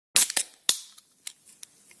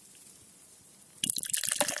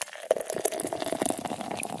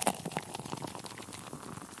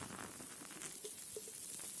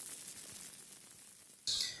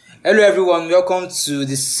Hello everyone, welcome to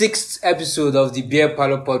the 6th episode of the Beer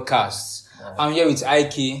Parlor podcast. I'm here with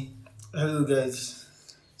Ike. Hello guys.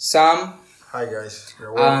 Sam. Hi guys.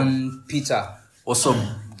 And Peter. What's up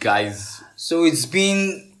guys? So it's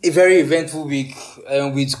been a very eventful week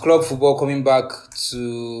with club football coming back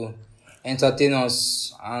to entertain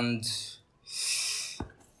us and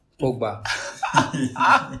Pogba.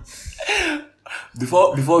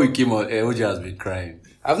 Before we came on, OJ has been crying.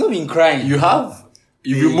 I've not been crying. You have?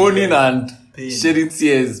 You've been moaning and shedding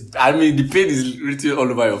tears. I mean, the pain is written all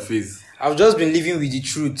over your face. I've just been living with the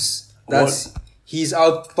truth that he's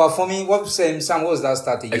outperforming. Sam, what was that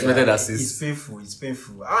start again? Expected assist. It's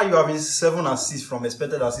painful. You having 7 assists from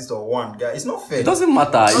expected assist of 1 guy? It's not fair. It doesn't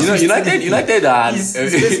matter. United are He's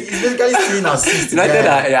basically stealing assists. United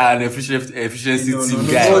are an efficiency team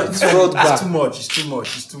guy. It's too much. Do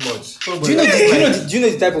you know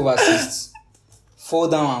the type of assists? Fall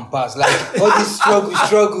down and pass. Like all this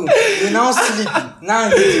struggle. You now sleep. Now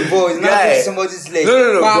hit the ball. It's now hit somebody's leg.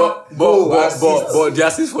 No. But the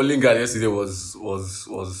assist for Lingard yesterday was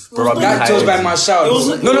probably that high. was by Marshall.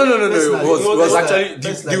 No. It was actually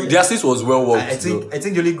the assist was well worked. I think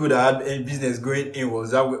the only good I had in business going in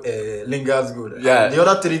was that Lingard's goal. Yeah. The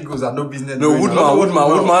other 3 goals are no business. No,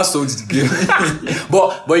 Woodman sold the game.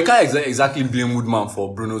 but you can't exactly blame Woodman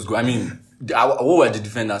for Bruno's goal. I mean, what were the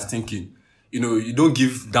defenders thinking? You don't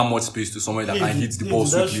give that much space to someone that can hit the ball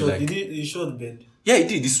swiftly. He shot bed. Yeah, he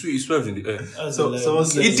did. He swerved in the air. He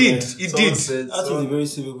did. That's a very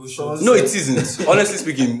savable shot. No, it isn't. Honestly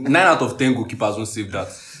speaking, 9 out of 10 goalkeepers won't save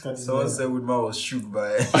that. Someone said Woodman was shook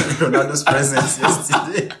by Ronaldo's presence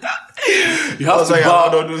yesterday. You have to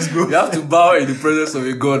bow in the presence of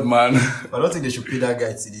a god, man. I don't think they should pay that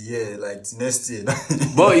guy to the year, like to next year.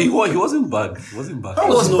 But he wasn't bad. That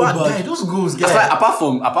was bad, guy. Those goals, guy. Like, apart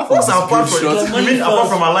from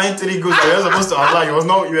allowing 3 goals that you were supposed to allow, you were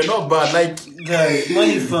not bad. Like, guy,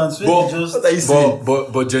 money fans, but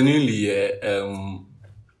genuinely,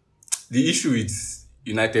 the issue with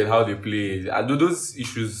United, how they play, those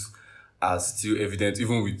issues are still evident,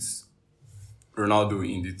 even with Ronaldo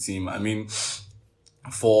in the team. I mean,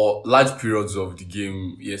 for large periods of the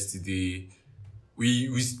game yesterday, we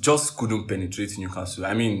just couldn't penetrate Newcastle.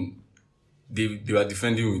 I mean, they were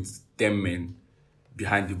defending with 10 men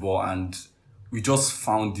behind the ball, and we just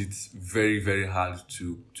found it very, very hard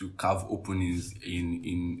to carve openings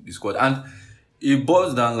in the squad. And it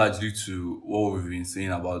boils down largely to what we've been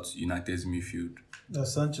saying about United's midfield. That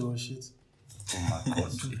Sancho was shit. Oh my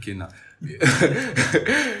God, okay now.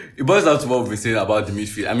 It boils down to what we've been saying about the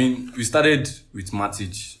midfield. I mean, we started with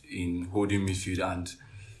Matic in holding midfield, and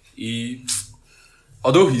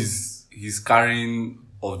although his carrying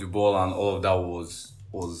of the ball and all of that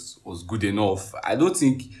was good enough, I don't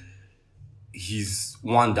think he's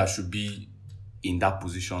one that should be in that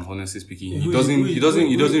position, honestly speaking. He doesn't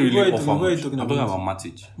really offer much. I'm talking about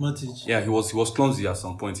Matic. Yeah, he was clumsy at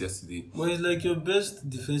some point yesterday. But he's like your best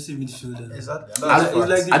defensive midfielder. Exactly.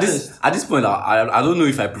 At this point, I don't know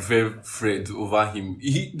if I prefer Fred over him.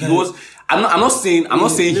 He was. I'm not saying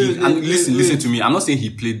he. Listen to me. I'm not saying he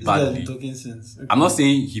played badly. Talking sense. Okay. I'm not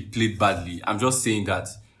saying he played badly. I'm just saying that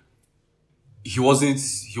he wasn't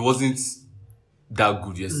that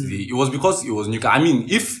good yesterday. It was because it was Newcastle. I mean,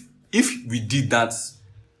 if we did that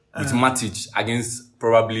with Matic against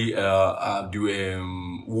probably the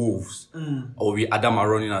Wolves, or we Adama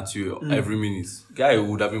running at you every minute, guy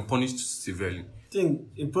would have been punished severely. I think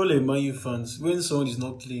in probably Man U fans, when someone is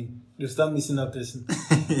not clean, they start missing that person.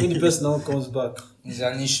 When the person now comes back, it's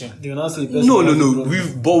an issue. They will now say the person. No.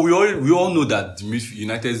 We all know that the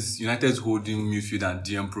United's holding midfield and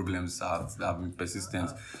DM problems have been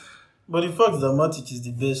persistent. But the fact that Matic is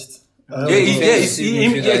the best.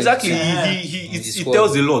 Exactly. He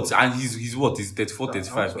tells a lot, and he's what? He's 34,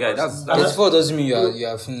 35. Yeah, that's 34 doesn't mean you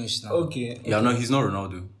are finished now. Okay. Yeah, no, he's not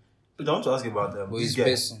Ronaldo. But I want to ask about this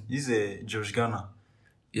guy. He's a George Ghana.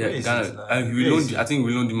 Yeah, Ghana. I think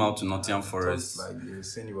we loaned him out to Nottingham Forest. Like they were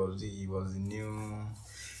saying, he was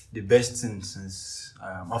the best thing since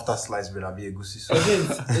after sliced bread. Be Egusi soup.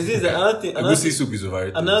 Egusi soup is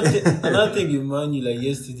overrated. Another thing you man you like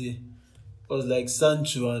yesterday was like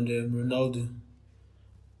Sancho and Ronaldo.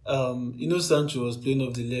 Sancho was playing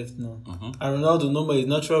off the left now, and Ronaldo normally his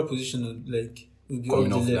natural position would be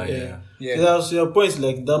coming off the left. So your point is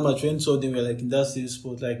like that match when saw them were like in that same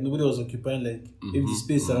spot, like nobody was occupying empty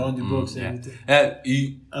space around the box and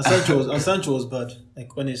everything. And Sancho was bad.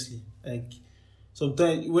 Like honestly, like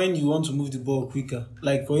sometimes when you want to move the ball quicker,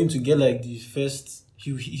 like for him to get like the first,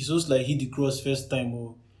 he's supposed to like hit the cross first time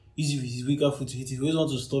or easy with his weaker foot to hit it. He always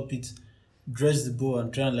want to stop it, dress the ball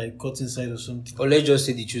and try and like cut inside or something. Or let's just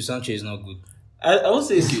say the truth, Sancho is not good. I won't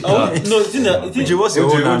say it's... no, what's your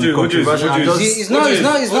own controversial? It's not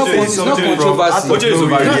controversy. OJ is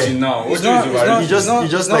overreaching now. You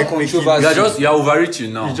just like controversy. You're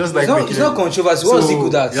overreaching now. It's not controversy. What was he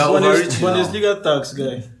good at? You're overreaching now. Bundesliga tax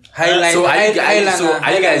guy. So are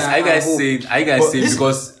you guys saying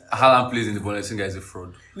because Haaland plays in the Bundesliga is a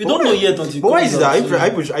fraud? We don't know yet until. But why is that?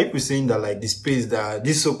 I put saying that like the space that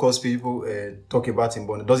these so-called people talk about in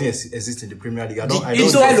Bundesliga doesn't exist in the Premier League. The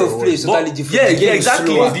style of play is totally different. Yeah,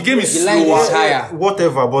 exactly. The game is slower. The line is higher.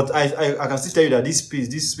 Whatever, but I can still tell you that this space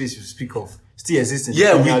you speak of still exists in the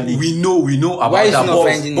Premier League. we know about why is that. not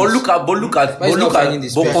finding But this? look at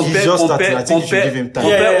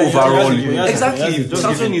compare overall. Exactly.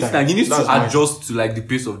 Samson needs time. He needs to adjust to like the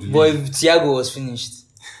pace of the league. But if Thiago was finished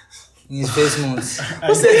in his first month,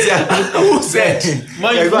 Who said?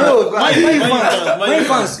 My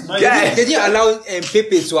fans, they didn't allow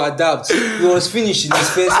Pepe to adapt. He was finished in his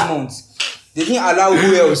first month. They didn't allow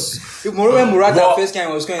who else. If Morata first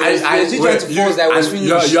time was going, trying to force that was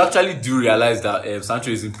finished. You actually do realize that Sancho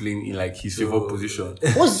isn't playing in like his favorite position.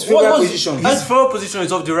 What's his favorite position? His favorite position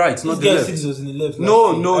is off the right, not the left. Was in the left. No,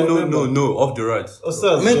 off the right.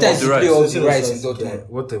 Many times he played off the right in Dortmund.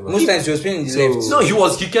 Whatever. Most times he was playing in the left. No,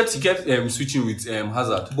 he kept switching with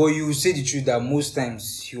Hazard. But you say the truth that most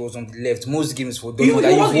times he was on the left. Most games for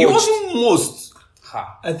Dortmund He wasn't most.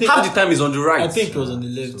 I think half the time he's on the right. I think he was on the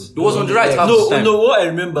left. He was on the right half the time. No, what I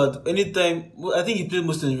remembered, anytime, I think he played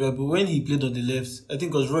most on the right, but when he played on the left, I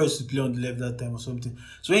think it was Royce to play on the left that time or something.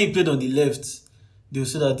 So when he played on the left, they would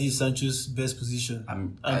say that this is Sancho's best position.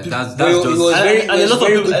 That's just... a lot of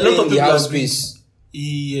people in the half space.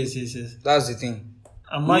 Yes. That's the thing.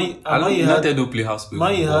 And Man United don't play half space.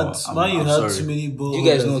 Man U had too many balls. You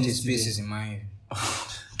guys know what his space is in Man U.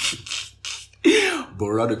 But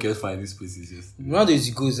Ronaldo can't find these spaces. Yes. Ronaldo is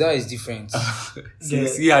good. That is different.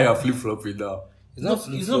 See how you're flip-flopping now. It's not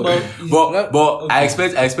flip-flopping. But I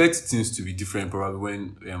expect things to be different probably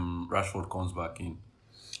when Rashford comes back in.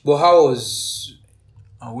 But how was...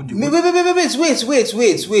 Wait. You're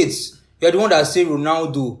the one that said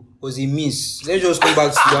Ronaldo was a miss. Let's just come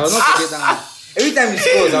back to you. I'll not forget that. Every time he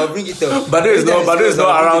scores, I'll bring it up. But there's not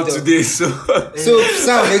around today, so. So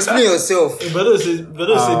Sam, explain yourself. Bado said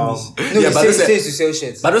miss. No, he says to sell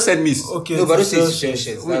shirts. Bado said miss. Okay. No, Bado says to sell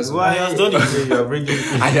shirts. Why has done it? You are bringing.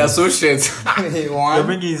 And they are so shirts. You're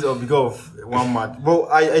bringing it up because of one match. But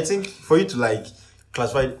I think for you to like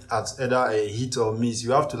classify it as either a hit or miss,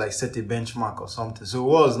 you have to like set a benchmark or something. So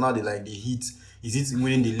what was now the hit? Is it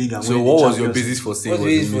winning the league and winning the Champions? So what was your basis for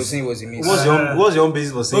saying was a miss? What's your own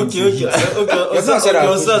basis for saying Okay. That's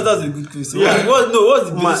a good question. Yeah. What's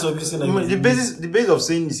the basis of you saying the basis of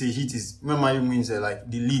saying it's a hit is when Man U wins like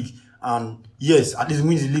the league, and yes, at least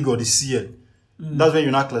wins the league or the CL. That's when you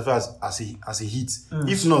not classify as a hit.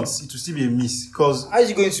 If not, it will still be a miss. Because how is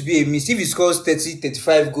it going to be a miss? If he scores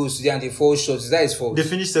 30-35 goals today and they fall short, is that his fault? They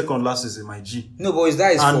finished second last season, my G. No, but is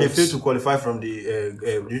that his fault? And they failed to qualify from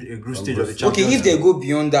the group stage of the Champions League. Okay, if they go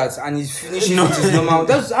beyond that and he's finishing with his normal,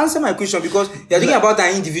 that's answer my question, because you're thinking about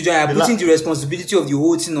an individual and putting the responsibility of the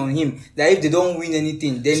whole thing on him. That if they don't win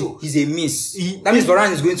anything, then he's a miss. That means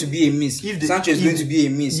Varane is going to be a miss. Sancho is going to be a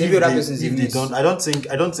miss. Every other person is a miss.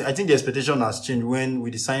 I think the expectation has changed when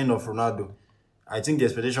with the signing of Ronaldo. I think the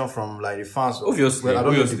expectation from like the fans, obviously, I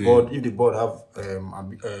don't know if the board have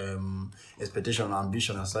expectation and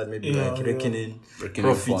ambition aside, maybe reckoning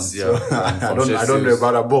profits. Funds, I don't know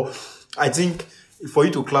about that, but I think for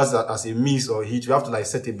you to class that as a miss or hit, you have to like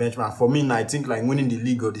set a benchmark. For me, I think like winning the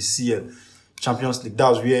league or the CL Champions League, that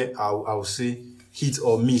was where I would say hit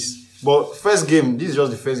or miss. But first game, this is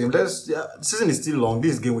just the first game. The season is still long.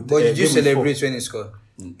 This game with. But did you celebrate when he scored?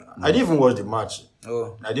 I didn't even watch the match.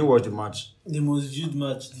 Oh, I didn't watch the match. The most viewed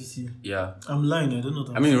match this year. Yeah. I'm lying. I don't know.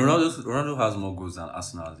 I mean, Ronaldo has more goals than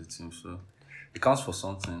Arsenal as a team, so it counts for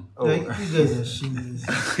something. Oh. Like, you guys are shameless.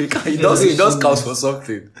 It does count for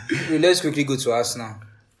something. Let's quickly go to Arsenal.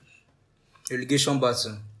 Relegation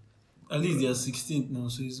battle. At least they are 16th now,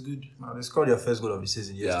 so it's good. Now they scored their first goal of the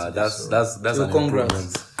season. Yeah, that's an congrats.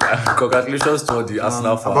 Improvement. Congratulations to the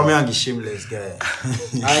Arsenal fans. Aubameyang is shameless guy.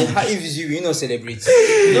 If it's you not celebrate.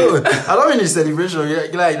 No, I don't mean the celebration.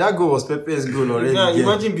 Like that goal was Pepe's goal already. Yeah,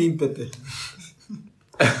 imagine being Pepe.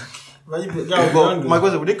 But my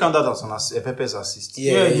question, would they count that as Pepe's assist?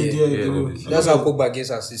 Yeah. That's how Pogba gets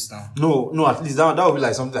assist now. No, at least that would be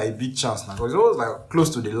like something like a big chance now. Because it was like close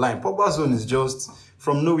to the line. Pogba's zone is just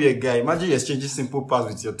from nowhere, guy. Imagine you exchanging simple pass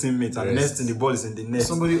with your teammates and the next thing the ball is in the net.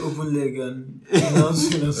 Somebody open leg and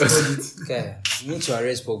scored it. Okay, you need to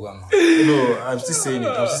arrest Pogba, man. No, I'm still saying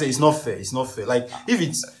it. It's not fair. It's not fair. Like if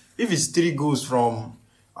it's 3 goals from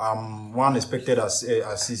one expected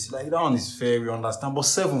assist. Like that one is fair, we understand. But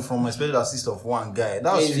 7 from expected assist of one guy.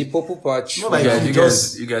 That's the purple patch. Not like you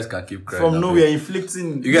guys can keep crying. From nowhere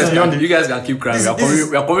inflicting. You guys can keep crying.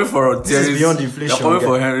 We are coming for this is beyond inflation. We are coming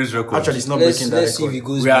for Henry's record. Actually, it's not breaking that Let's see if record. it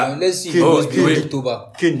goes beyond. Let's see if it goes beyond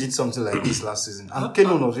October. Kane did something like this last season, and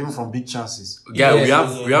Kane was even from big chances. Yeah, we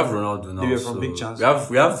have Ronaldo now. They were from big chances.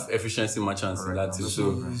 We have efficiency merchants in that too.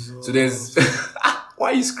 So there's. Why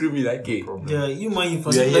are you screaming like gay? Yeah, you Man U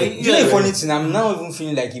fans. You know the funny thing, I'm now even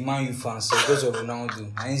feeling like a Man U fan because of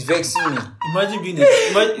Ronaldo, and it's vexing me. Imagine being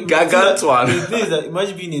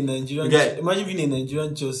a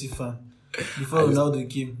Nigerian Chelsea fan before Ronaldo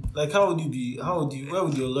came. Like, where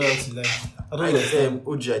would your loyalty like? I don't understand.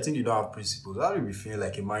 OG, I think you don't have principles. How do you be feeling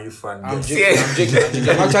like a Man U fan? I'm joking.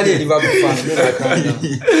 I'm actually a Liverpool fan.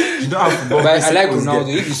 You don't have football. But I like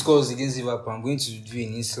Ronaldo. If he scores against Liverpool, I'm going to do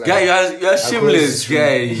an inside. Guy, you are shameless,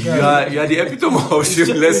 guy. You are the epitome of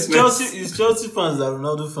shamelessness. It's Chelsea fans that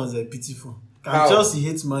Ronaldo fans are pitiful. And Chelsea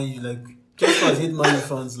hates Man U like Chelsea fans hate Man U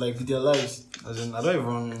fans like with their lives. I don't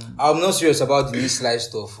even. I'm not serious about the mid-slice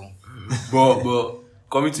stuff. But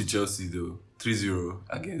coming to Chelsea though, 3-0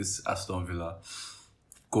 against Aston Villa.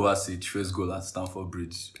 Kovacic first goal at Stamford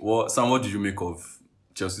Bridge. Sam, what did you make of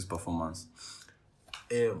Chelsea's performance?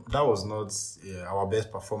 That was not our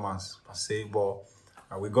best performance per se, but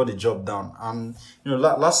we got the job done. And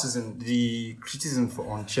last season the criticism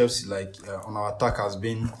on Chelsea, like on our attack, has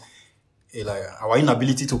been like our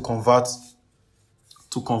inability to convert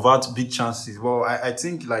big chances. Well, I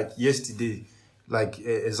think like yesterday, like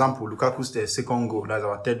example, Lukaku's second goal, that's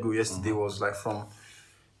our third goal yesterday, was like from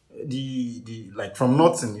from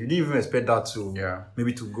nothing. You didn't even expect that to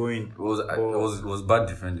maybe to go in. It was bad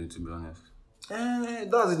defending, to be honest.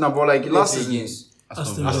 That's it now, but like last season,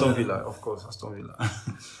 Aston Villa, of course, Aston Villa.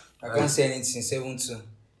 I can't say anything. 7-2.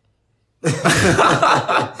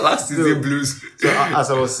 Last season Blues. So as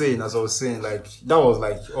I was saying, like that was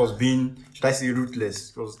like us being, should I say,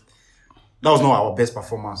 ruthless? That was not our best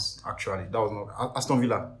performance, actually. That was not. Aston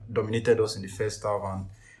Villa dominated us in the first half,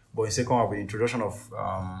 but in second half, with the introduction of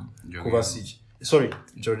Kovacic,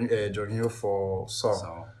 Jorginho for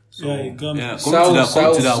Saul. So, coming to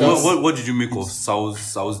that. What did you make of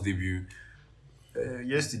Saul's debut?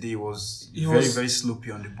 Yesterday was very, very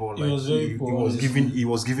sloppy on the ball. He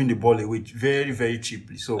was giving the ball away very, very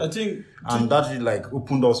cheaply. So I think, that really like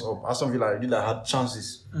opened us up. Aston Villa really had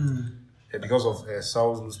chances because of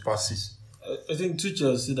Saul's loose passes. I think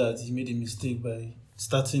Tuchel said that he made a mistake by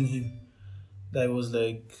starting him. That it was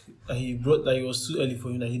like he was too early for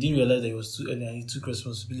him. That he didn't realize that it was too early, and he took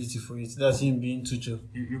responsibility for it. That's him being Tuchel.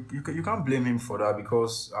 You can't blame him for that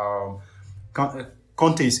because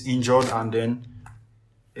Conte is injured, and then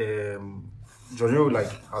Jorginho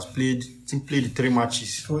has played the 3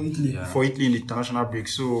 matches for Italy in the international break.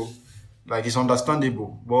 So it's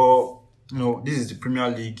understandable. But this is the Premier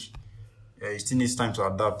League. He still needs time to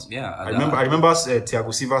adapt. I remember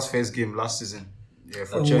Thiago Silva's first game last season.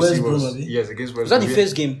 For Chelsea against West Brom. Was that the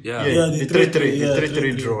first game? The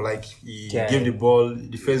 3-3 draw. He gave the ball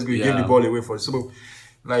the first goal. He gave the ball away for it. So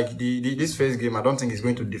this first game, I don't think he's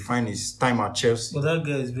going to define his time at Chelsea. But that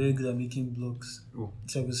guy is very good at making blocks.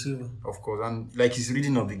 Thiago Silva. Of course, and his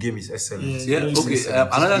reading of the game is excellent.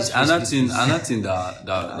 Another thing that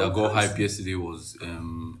got hype yesterday was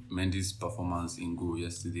Mendy's performance in goal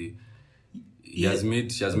yesterday. She has made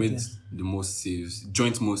the most saves,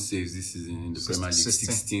 joint most saves this season in the Premier League,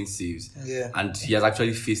 16 saves. And he has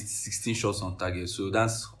actually faced 16 shots on target, so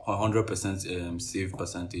that's 100% save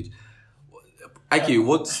percentage. Okay,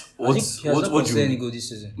 what do you mean? Goal this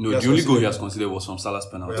season? No, the only goal he has considered was from Salah's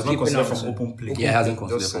penalty. He has not considered from open play. He hasn't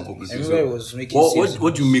considered from open play.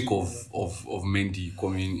 What do you make of Mendy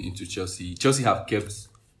coming into Chelsea? Chelsea have kept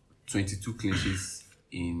 22 clean sheets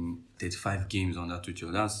in 35 games under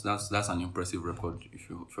Tuchel. That's an impressive record if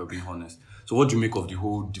you're being honest. So what do you make of the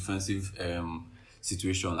whole defensive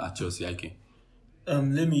situation at Chelsea?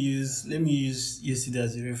 Let me use yesterday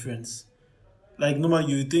as a reference.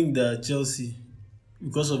 Normally you would think that Chelsea,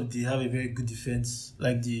 because of they have a very good defense,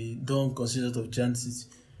 they don't consider lot of chances.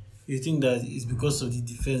 You think that it's because of the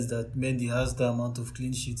defense that Mendy has the amount of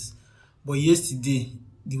clean sheets. But yesterday,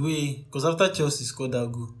 because after Chelsea scored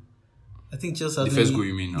that goal, I think Chelsea had the first goal,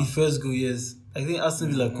 you mean now? The first goal, yes. I think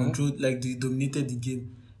Aston Villa controlled, they dominated the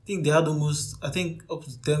game. I think they had up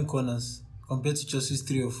to 10 corners compared to Chelsea's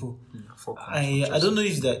 3 or 4. I don't know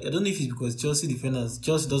if it's because Chelsea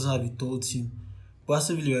doesn't have a tall team. But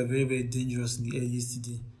Aston Villa were very, very dangerous in the air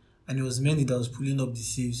yesterday. And it was Mendy that was pulling up the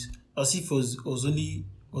saves. As if it was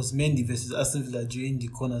Mendy versus Aston Villa during the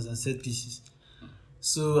corners and set pieces.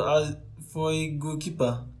 So for a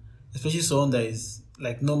goalkeeper, especially someone that is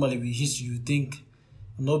like normally with history, you think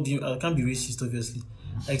I can't be racist, obviously.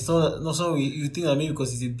 Like so you think that maybe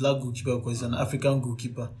because he's a black goalkeeper, because he's an African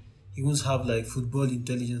goalkeeper, he won't have like football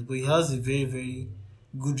intelligence, but he has a very, very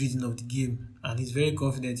good reading of the game, and he's very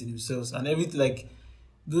confident in himself. And everything, like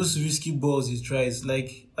those risky balls he tries,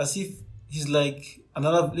 like as if he's like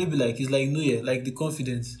another, maybe like he's like Neuer, like the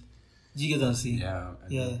confidence. Do you get what I'm saying?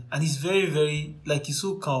 Yeah. And he's very, very, like he's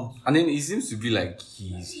so calm. And then it seems to be like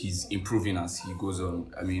he's improving as he goes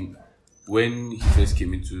on. I mean, when he first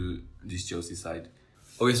came into this Chelsea side,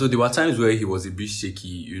 okay, so there were times where he was a bit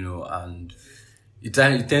shaky, and he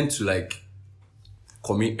tend to like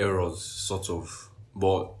commit errors, sort of,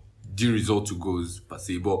 but didn't result to goals per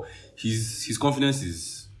se. But his confidence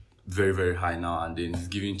is very, very high now, and then he's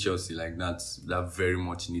giving Chelsea like that very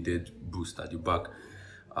much needed boost at the back,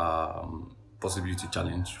 possibly to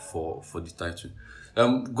challenge for the title.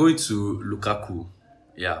 Going to Lukaku,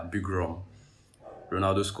 big run.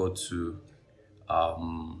 Ronaldo scored 2.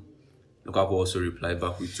 Lukaku also replied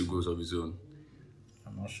back with 2 goals of his own.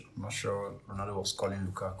 I'm not sure Ronaldo was calling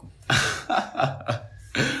Lukaku.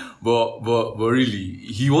 but really,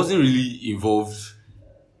 he wasn't really involved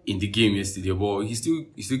in the game yesterday, but he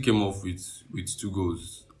still came off with 2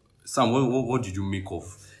 goals. Sam, what did you make of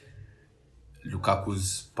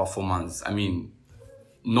Lukaku's performance? I mean,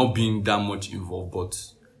 not being that much involved,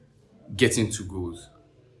 but getting 2 goals.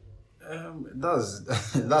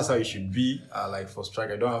 That's how it should be. Like for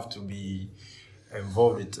striker, I don't have to be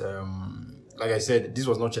involved with. Like I said, this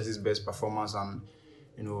was not Chelsea's best performance, and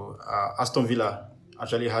Aston Villa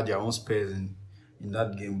actually had their own spares in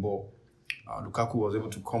that game. But Lukaku was able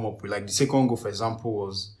to come up with, like, the second goal, for example,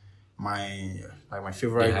 was my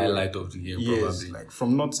favorite. The highlight of the game, yes, probably. Like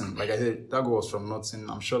from nothing. Like I said, that goal was from nothing.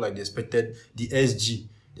 I'm sure like they expected the SG,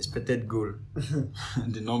 the expected goal,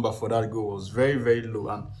 the number for that goal was very, very low,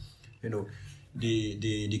 and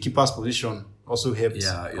the keeper's position also helped.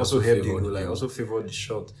 Yeah, also helped the goal. Like also favored the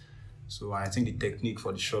shot. So I think the technique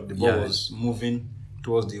for the shot, the ball was moving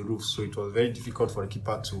towards the roof, so it was very difficult for the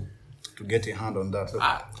keeper to get a hand on that. So,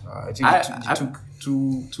 I think it took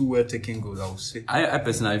two well taken goals, I would say. I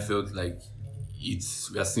personally felt like we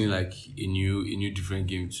are seeing like a new different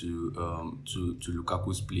game to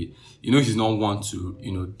Lukaku's play. He's not one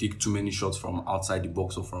to take too many shots from outside the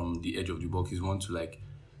box or from the edge of the box. He's one to like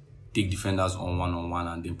take defenders on one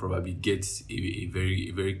and then probably get a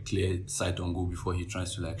very clear sight on goal before he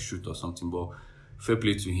tries to like shoot or something. But fair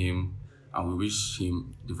play to him, and we wish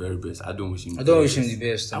him the very best. I don't wish him the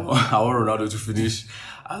best. I want Ronaldo to finish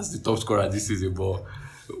as the top scorer this season, but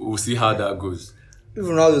we'll see how that goes. If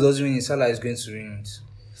Ronaldo doesn't win it, Salah is going to win it.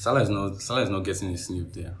 Salah is not getting a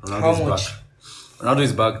sniff there. How much? Ronaldo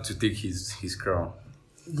is back to take his crown.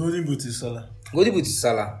 Golden boot is Salah. Golden boot is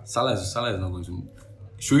Salah. Salah is not going to.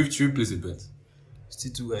 Should we place a bet?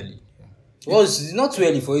 Still too early. Well, it's not too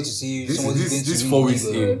early for you to see somebody's going to win. This 4 weeks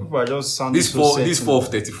in. People are just sounding this 4 of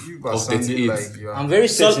 38. Like, I'm very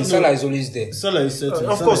certain Salah is always there. Salah is certain.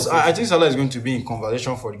 Of course, I think Salah is going to be in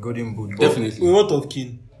conversation for the Golden Boot. Definitely. With what of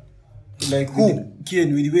Keane? Like who?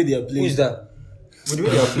 Keane, with the way they are playing. Who is that? With the way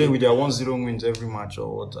they are playing with their 1-0 wins every match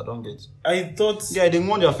or what? I don't get. I thought. Yeah, they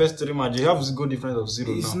won their first 3 matches. They have a goal difference of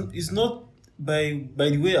 0 now. It's not by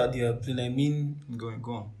the way they are playing. I mean, go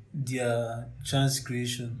on. Their chance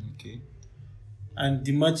creation. Okay. And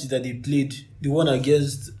the matches that they played, the one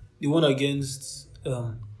against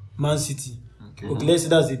Man City. Okay, let's say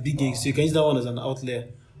that's a big game, so you can use that one as an outlier.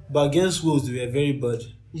 But against Wolves, they were very bad.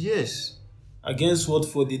 Yes. Against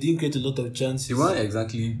Watford, they didn't create a lot of chances. They weren't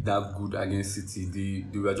exactly that good against City.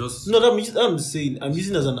 They were just. No, I'm saying I'm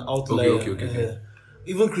using it as an outlier. Okay.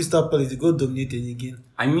 Even Crystal Palace, they got dominated again.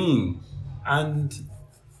 I mean, and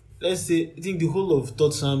let's say I think all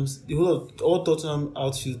Tottenham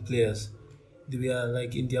outfield players, they were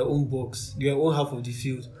like in their own box, their own half of the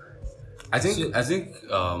field. I think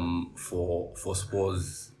for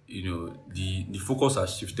Spurs, the focus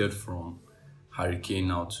has shifted from Harry Kane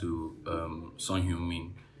now to Son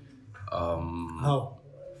Heung-min. How?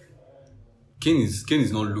 Kane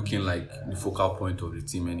is not looking like the focal point of the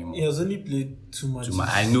team anymore. He has only played 2 matches.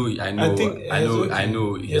 I know.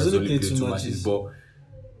 He has only played 2 matches, but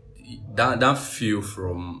that feel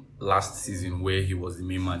from last season where he was the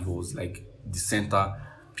main man, he was like the center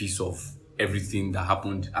piece of everything that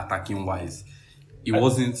happened attacking wise.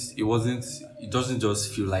 It doesn't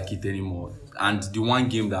just feel like it anymore. And the one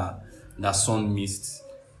game that Son missed,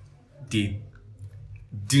 they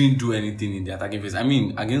didn't do anything in the attacking phase. I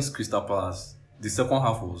mean, against Crystal Palace, the second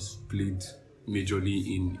half was played majorly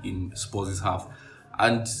in Spurs' half.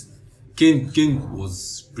 And Kane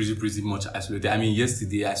was pretty much isolated. I mean,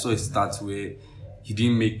 yesterday I saw a stat where he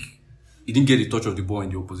didn't make he didn't get a touch of the ball in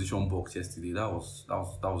the opposition box yesterday. That was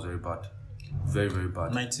very bad. Very, very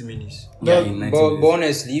bad. 90 minutes. Yeah, in 90 but minutes.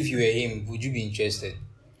 honestly, if you were him, would you be interested?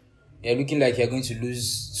 You're looking like you're going to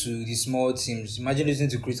lose to the small teams. Imagine losing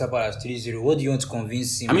to Crystal Palace 3-0. What do you want to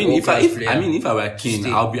convince him? If I were Kane,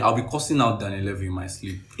 I'll be cussing out Daniel Levy in my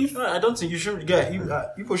sleep. I don't think you should.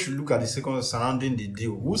 People should look at the second surrounding the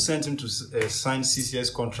deal. Who sent him to sign 6 years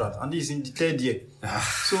contract, and this is in the 3rd year.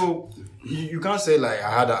 So you can't say like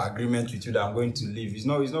I had an agreement with you that I'm going to leave. It's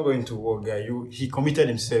not going to work, guy. He committed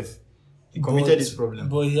himself. He committed his problem.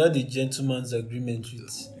 But he had a gentleman's agreement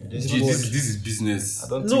with. This is business. I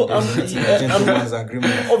don't think there's a gentleman's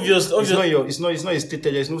agreement. Obviously, it's not a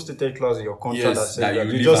stated. There's no stated clause in your contract that Yes, says that you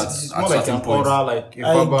you leave just. It's at more like certain an points. oral, like a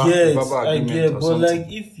I verbal get, agreement or but something.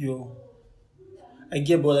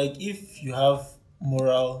 like if you have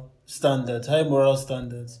moral standards, high moral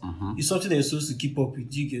standards, it's something that you're supposed to keep up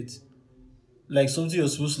with. You get like something you're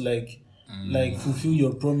supposed to like fulfill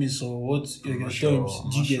your promise or what your terms.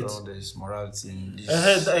 You get. There's morality in this.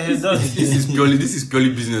 I heard that. This is purely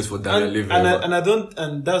business for Daniel Levy. I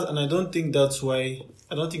don't think that's why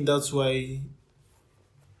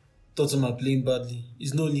Tottenham are playing badly.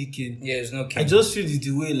 It's no leaking. Yeah, it's not. I just feel it's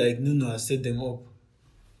the way like Nuno has set them up,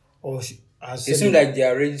 or has It seems like they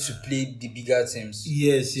are ready to play the bigger teams.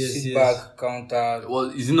 yes. Sit back, counter.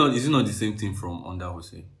 Well, is it not the same thing from under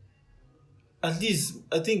Jose? At least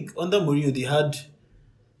I think under Mourinho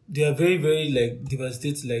they are very very like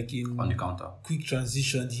devastated like in On the counter. quick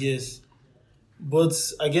transitions. Yes, but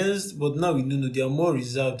now with Nuno they are more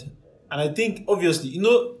reserved, and I think obviously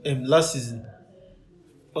last season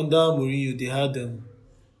under Mourinho they had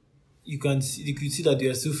you could see that they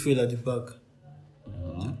are still frail at the back.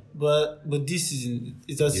 But this season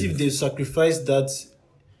it's as if they sacrificed that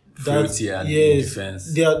Frailty and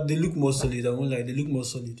defense. They look more solid. I won't lie, they look more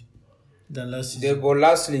solid than last season. But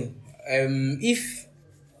lastly,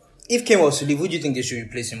 if Kane was to leave, who do you think they should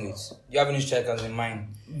replace him with? Do you have any strikers in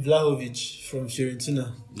mind? Vlahovic from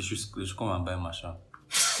Fiorentina. They should come and buy Marshall.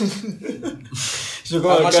 So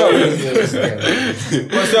come on,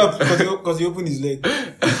 because he opened his leg.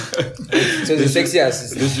 So the sexy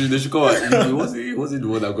assist. They should come and was he the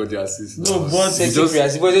one that got the assist? No, but Sexy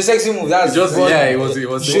assist. But the sexy move. That's it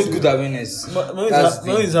was showed good awareness.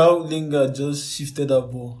 Is how Lingard just shifted that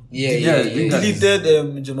ball. Yeah.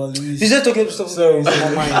 Deleted Jamal Lewis. You said talking stuff. Sorry.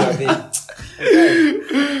 My mind.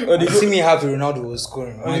 See me happy Ronaldo was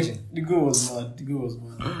scoring. Imagine. The goal was mad.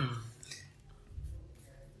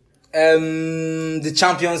 The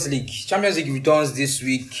Champions League. Champions League returns this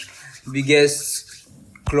week. Biggest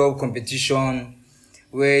club competition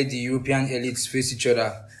where the European elites face each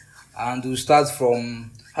other. And we'll start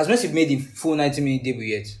from... Has Messi made the full 90-minute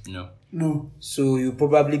debut yet? No. So you'll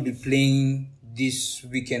probably be playing this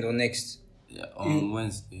weekend or next? Yeah, on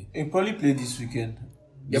Wednesday. He'll probably play this weekend.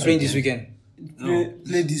 You're playing this weekend?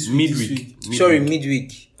 Play this midweek.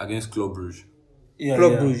 Midweek. Against Club Brugge. Yeah,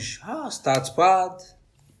 Club Brugge. Starts bad.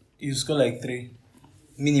 You score like 3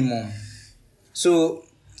 minimum. So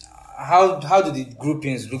how do the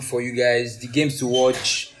groupings look for you guys? The games to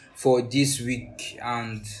watch for this week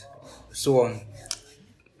and so on.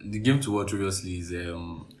 The game to watch obviously is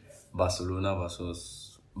Barcelona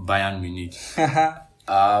versus Bayern Munich.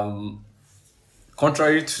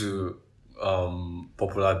 Contrary to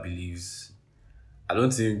popular beliefs, I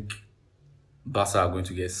don't think Barca are going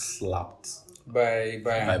to get slapped by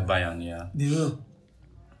Bayern. Yeah, they will.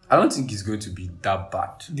 I don't think it's going to be that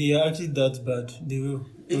bad. They are actually that bad. They will.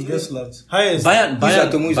 They'll get slapped. Highest. Bayern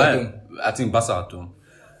at home. I think Barca at home.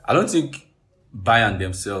 I don't think Bayern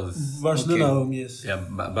themselves. Barcelona at home, yes. Yeah,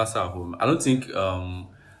 Barca at home. I don't think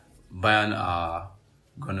Bayern are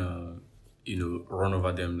gonna run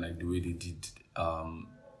over them like the way they did 2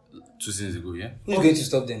 seasons ago. Yeah. Who's going to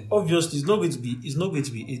stop them? Obviously, it's not going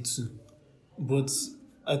to be 8-2, but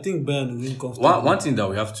I think Bayern will win comfortably. One thing that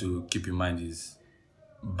we have to keep in mind is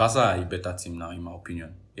Barca are a better team now, in my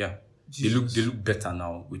opinion. Yeah, Jesus. They look better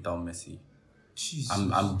now without Messi. Jesus.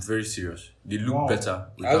 I'm very serious. They look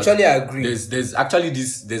better. I actually agree. There's actually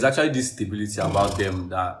this stability about them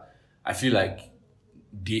that I feel like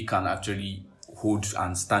they can actually hold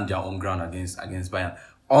and stand their own ground against Bayern.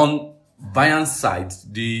 On Bayern's side,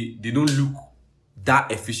 they don't look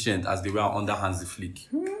that efficient as they were under Hansi Flick.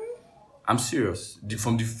 I'm serious.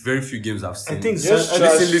 From the very few games I've seen. I think listen.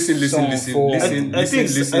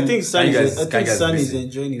 I think San is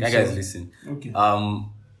enjoying himself. Guys, listen. Okay.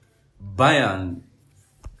 Bayern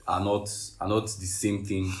are not the same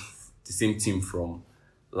team from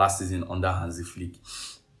last season under Hansi Flick.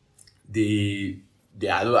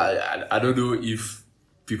 I don't know if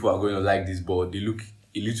people are going to like this, but they look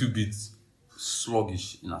a little bit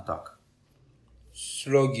sluggish in attack.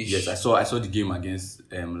 Sluggish. Yes, I saw the game against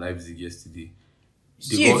Leipzig yesterday.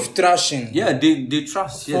 Thrashing. Yeah, they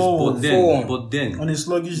trashed. Yes, but then on a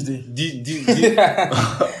sluggish day,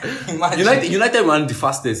 United ran the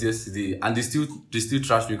fastest yesterday, and they still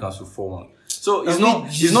trashed Newcastle 4-1. So it's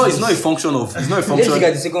not a function of. Let's look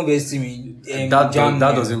at the second best team in that Germany.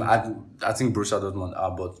 doesn't. I think Borussia Dortmund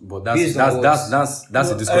are, but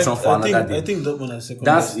that's a discussion for another day. I think Dortmund are second.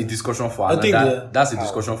 That's a discussion for another. That's a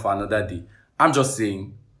discussion for another day. I'm just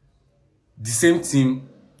saying, the team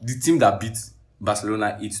that beat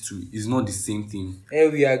Barcelona 8-2 is not the same team.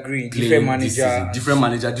 We agree. Different manager, different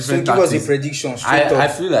tactics. So give us a prediction. I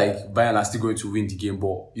feel like Bayern are still going to win the game,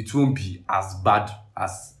 but it won't be as bad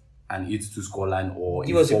as an 8-2 scoreline or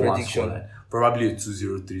give a us 4-1 a prediction. Scoreline. Probably a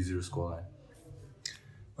 2-0, 3-0 scoreline.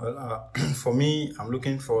 Well, for me, I'm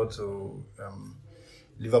looking forward to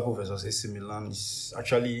Liverpool versus AC Milan. It's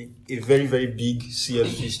actually a very, very big CL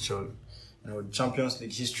fixture. The Champions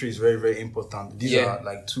League history is very, very important. These are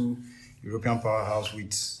like two European powerhouse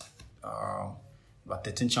with about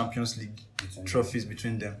 13 Champions League trophies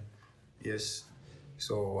between them. Yes.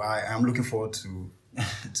 So I am looking forward to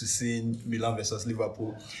seeing Milan versus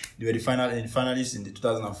Liverpool. They were the finalists in the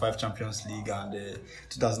 2005 Champions League and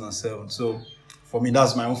 2007. So for me,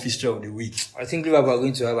 that's my own fixture of the week. I think Liverpool are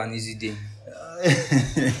going to have an easy day.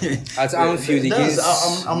 At Anfield against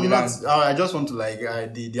I just want to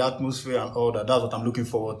the atmosphere and all that. That's what I'm looking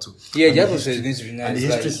forward to. Yeah, the atmosphere is going to be nice. And the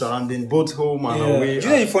history surrounding both home and away. Do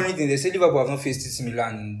you know the funny thing? They say Liverpool have not faced AC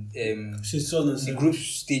Milan in the group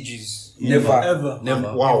stages. Never.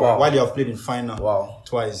 Wow. Why they have played in final? Wow.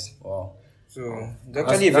 Twice. Wow. So it's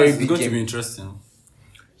actually a very big going game. to be interesting.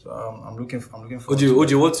 So I'm looking forward.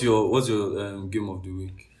 OJ, what's your game of the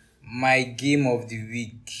week? My game of the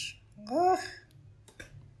week.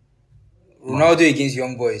 Ronaldo against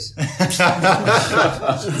Young Boys. So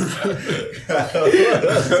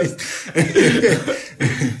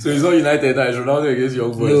it's not United, it's Ronaldo against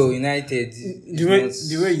Young Boys. No, United.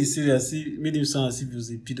 The way you say that, made him sound as if he was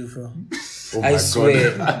a pedophile. Oh I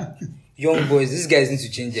swear. Young Boys, these guys need to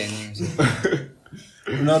change their names.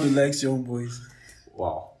 Ronaldo likes Young Boys.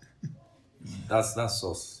 Wow. That's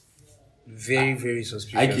sauce. Very, very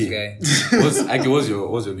suspicious guy. What's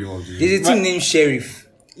your game of the week? There's a team named Sheriff.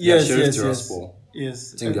 Yes. I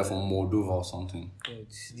think they're from Moldova or something.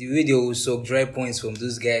 The way they will suck dry points from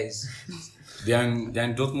those guys. They're in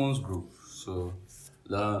Dortmund's group, so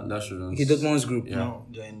that shouldn't. Okay, Dortmund's group. Yeah. No,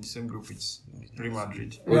 they're in the same group with Real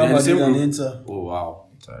Madrid. Real Madrid and Inter. Oh wow.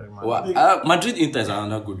 Madrid Inter is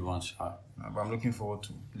another good one. But I'm looking forward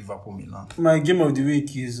to Liverpool Milan. My game of the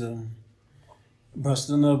week is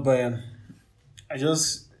Barcelona Bayern. I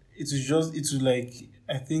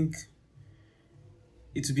think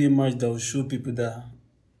it will be a match that will show people that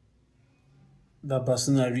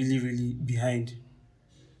Barcelona are really, really behind.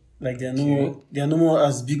 Like they are no more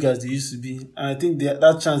as big as they used to be. And I think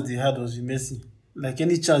that chance they had was with Messi. Like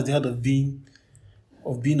any chance they had of being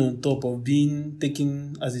on top, of being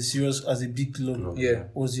taken as a big club,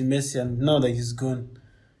 was with Messi. And now that he's gone,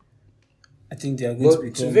 I think they are going to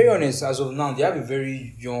become. To be very honest, as of now, they have a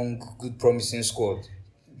very young, good, promising squad.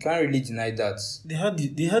 Can't really deny that. They had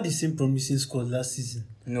the same promising squad last season.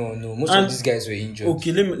 No, most of these guys were injured.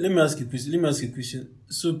 Okay, let me ask you a question.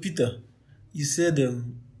 So Peter, you said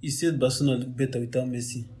Barcelona look better without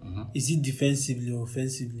Messi. Mm-hmm. Is it defensively or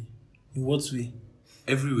offensively? In what way?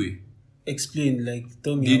 Every way. Explain,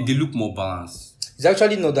 tell me. They look more balanced. It's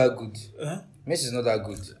actually not that good. Huh? Messi is not that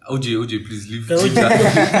good. OJ, please leave that.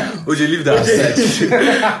 OJ, leave that aside.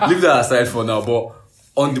 Leave that aside for now. But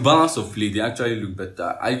on the balance of play, they actually look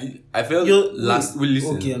better. I felt last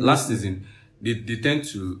season they tend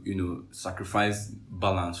to sacrifice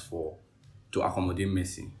balance to accommodate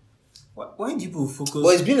Messi. Why do people focus? Well,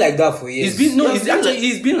 it's been like that for years.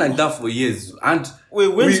 It's been like that for years, and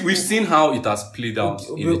we've seen how it has played out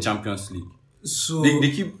in the Champions League. So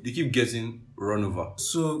they keep getting run over.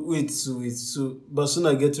 So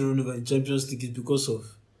Barcelona getting run over in Champions League is because of.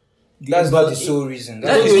 That's not the sole reason.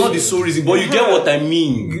 That is not the sole reason, but you get what I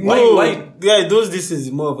mean. No, why? Yeah, this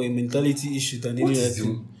is more of a mentality issue than any other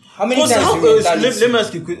thing. How many times? Let me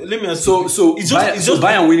ask you. So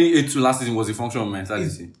Bayern winning 8-2 last season was a function of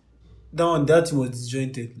mentality. That team was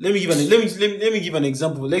disjointed. Let me give an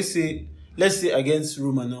example. Let's say against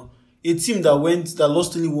Roma now, a team that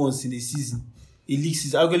lost only once in a season, a league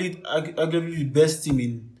season, arguably the best team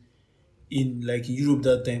in Europe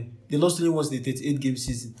that time. They lost only once in the 38-game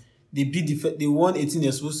season. They won 18.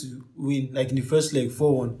 They're supposed to win in the first leg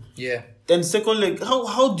 4-1. Yeah. Then second leg,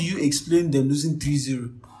 how do you explain them losing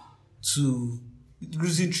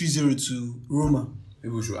 3-0 to Roma?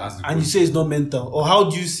 Maybe we should ask. And you say it's not mental, or how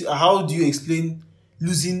do you explain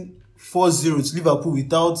losing 4-0 to Liverpool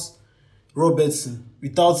without Robertson,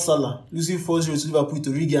 without Salah, losing 4-0 to Liverpool to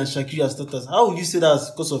Origi and Shaqiri as starters. How would you say that's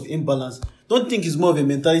because of imbalance? Don't think it's more of a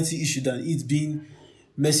mentality issue than it being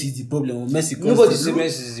Messi is the problem or Messi. Nobody says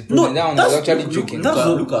Messi is the problem. That one was actually joking.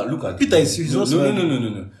 Look at Peter is serious.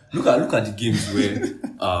 No. Look at the games where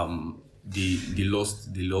they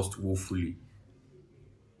lost woefully.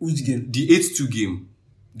 Which game? The 8-2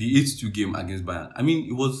 game against Bayern. I mean,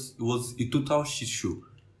 it was a total shit show.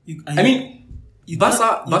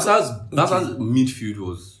 Barca's midfield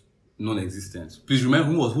was non-existent. Please remember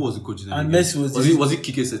who was the coach then? And Messi was it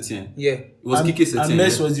Kike Setien? Yeah. It was Kike Setien. And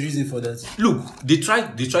Messi was the reason for that. Look, they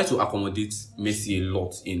tried to accommodate Messi a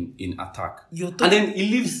lot in attack. And then he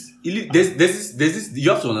leaves there's this you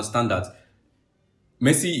have to understand that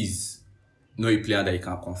Messi is not a player that he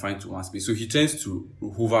can confine to one space. So he tends to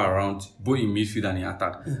hover around both in midfield and in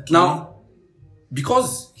attack. Okay. Now,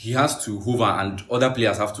 because he has to hover and other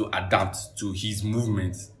players have to adapt to his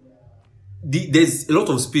movements, there's a lot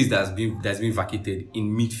of space that's been vacated in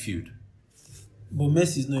midfield. But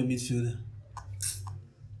Messi is not a midfielder.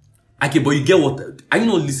 Okay, but you get what? Are you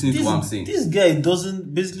not listening to what I'm saying? This guy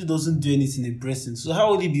basically doesn't do anything in pressing. So how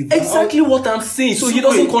will he be? Exactly what I'm saying. So he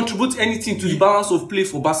doesn't contribute anything to the balance of play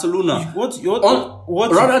for Barcelona. Other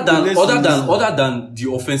than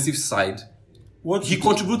the offensive side, he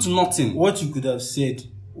contributes nothing. What you could have said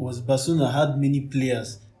was Barcelona had many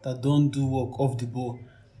players that don't do work off the ball.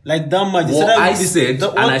 Like that match. What I said,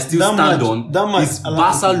 and I still stand on, is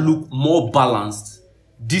Barca look more balanced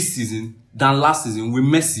this season than last season with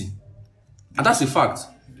Messi. And that's a fact.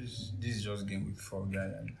 This is just game week 4, guy.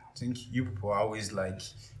 I think you people are always like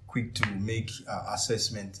quick to make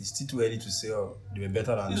assessment. It's still too early to say, oh, they were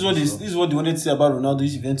better than this is what they wanted to say about Ronaldo.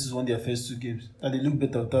 If Juventus won their first 2 games, that they look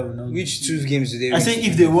better without Ronaldo. Which 2 games did they? I say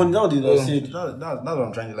if they won, now they said. That's what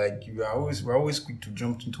I'm trying to like. We're always quick to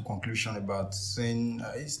jump into conclusion about saying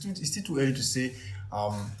it's still too early to say.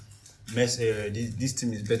 Messi, this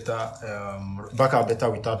team is better. Barca better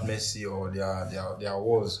without Messi, or there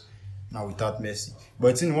was now without Messi.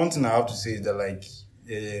 But one thing I have to say is that like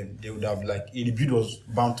they would have like a rebuild was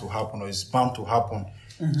bound to happen, or is bound to happen.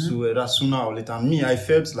 Mm-hmm. So that's sooner or later. And me, I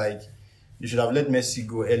felt like you should have let Messi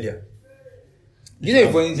go earlier. You know,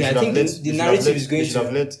 I think the narrative is going to. They should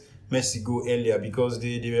have let Messi go earlier because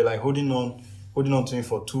they were like holding on to him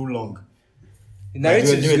for too long. The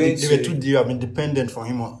narrative they have been dependent on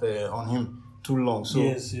him too long. So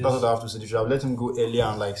yes. That's what I have to say. They should have let him go earlier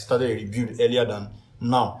and like started a rebuild earlier than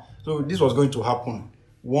now. So this was going to happen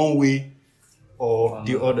one way or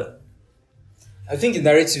the other. I think the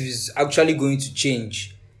narrative is actually going to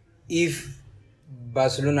change if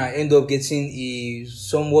Barcelona end up getting a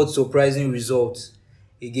somewhat surprising result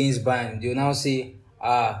against Bayern. They'll now say,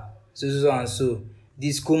 so and so.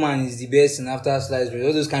 This Koeman is the best in after slice rate,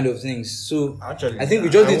 all those kind of things. So actually, I think we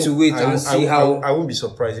just need to wait and see how. I won't be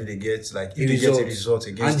surprised if they get a result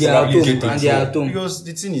against and they are at home. Because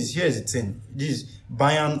the thing is, here's the thing: this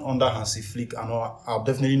Bayern under Hansi Flick are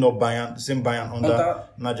definitely not the same Bayern under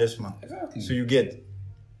Nagelsmann. Exactly. So you get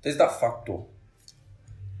there's that factor.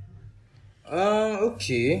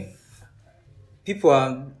 Okay.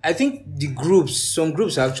 I think some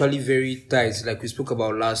groups are actually very tight, like we spoke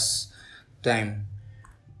about last time.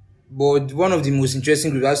 But one of the most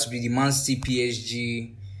interesting groups has to be the Man City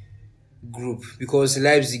PSG group, because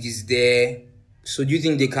Leipzig is there. So do you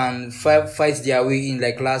think they can fight their way in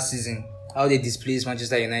like last season? How they displaced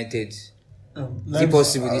Manchester United? Is it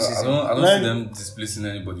possible this season? I don't see them displacing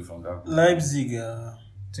anybody from that group. Leipzig. I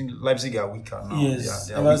think Leipzig are weaker now. Yes.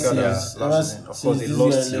 They are weaker than last season. Of course, they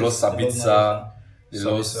lost Sabitzer. They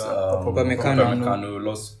lost Upamecano,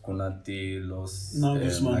 lost Konate, lost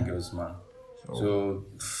Nagelsmann. So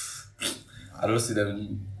I don't see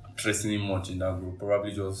them tracing much in that group.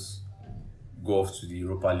 Probably just go off to the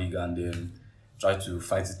Europa League and then try to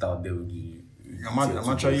fight it out there with the. I'm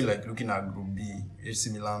actually like looking at Group B: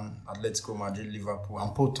 AC Milan, Atletico Madrid, Liverpool,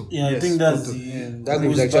 and Porto. Yeah, yes, I think that's that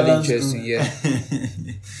group is actually interesting. Yeah,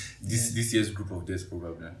 this year's group of death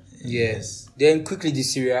probably. Yes. Then quickly the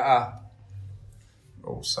Serie A.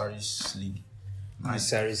 Oh, Sarri's league.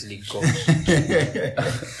 Nice. Sarri's league coach.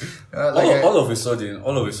 all of a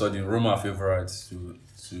sudden, Roma are favorites to win.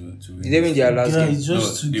 Did they win their last game? It's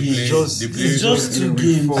just 2 games. It's just 2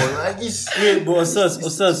 games. Wait, but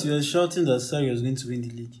Osas, you were shouting that Sarri was going to win the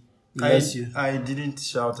league. I didn't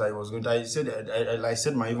shout I was going to. I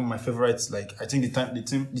said my favorites. Like I think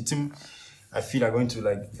the team I feel are going to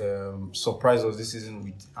like surprise us this season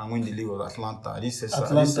with and win the league was Atlanta. I didn't say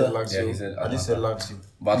Atlanta. Lazio. he said I didn't say Lazio.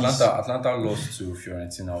 But Atlanta lost to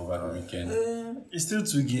Fiorentina over the weekend. It's still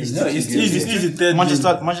 2 games. It's the third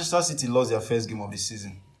game. Manchester City lost their first game of the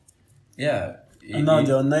season. Yeah. And now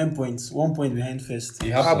they are 9 points, 1 point behind first.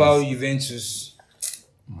 How about Juventus?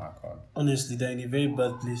 Oh my God. Honestly, they're in a very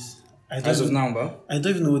bad place. As of now, bro. I don't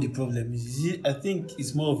even know what the problem is. I think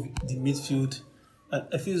it's more of the midfield.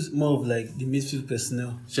 I feel it's more of like the midfield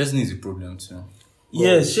personnel. Chesney is a problem too.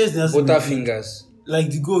 Yes, Chesney has Butterfingers. like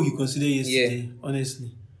the goal he considered yesterday,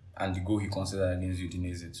 honestly. And the goal he considered against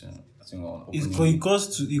Udinese too. I think on He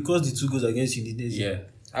caused the 2 goals against Udinese. Yeah.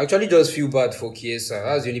 I actually just feel bad for Chiesa.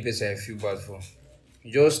 That's the only person I feel bad for.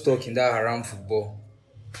 He just stuck in that haram football.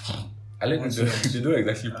 I like they don't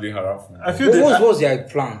exactly play haram football. I feel What was their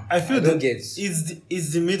plan? I feel don't that get. it's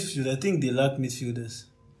the midfield. I think they lack midfielders.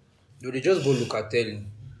 Do they just go Locatelli?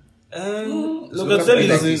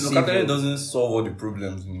 Locatelli doesn't solve all the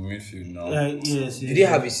problems in the midfield now. Yes. Do they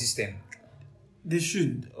have a system? They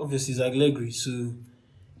should. Obviously, it's Allegri, so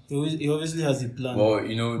he obviously has a plan. Well,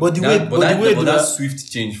 you know, but that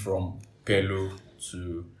swift change from Pirlo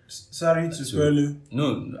to Pirlo.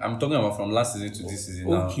 No, I'm talking about from last season to this season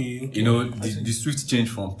now. Okay. You know, the swift change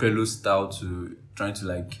from Pirlo's style to trying to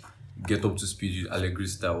like get up to speed with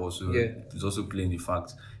Allegri's style also is also playing a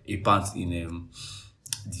part in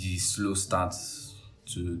the slow start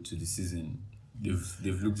to the season.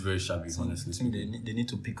 They've looked very shabby, honestly. I think they need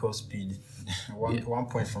to pick up speed. 1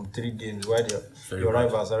 point from 3 games, while your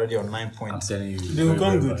rivals are already on 9 points. I'm telling you, they will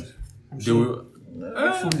come good. They will.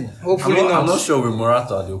 Hopefully not. I'm not sure with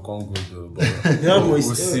Morata they'll come good though, but we'll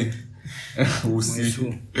see. We'll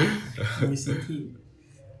see.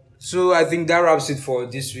 So I think that wraps it for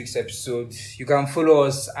this week's episode. You can follow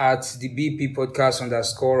us at the BP Podcast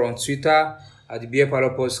 _ on Twitter, at the Beer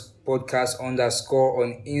Parlor Podcast _ on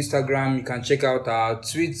Instagram. You can check out our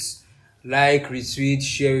tweets, like, retweet,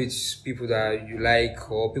 share with people that you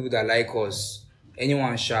like or people that like us.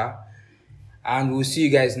 Anyone, and we'll see you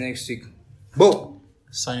guys next week. Bo!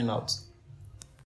 Signing out.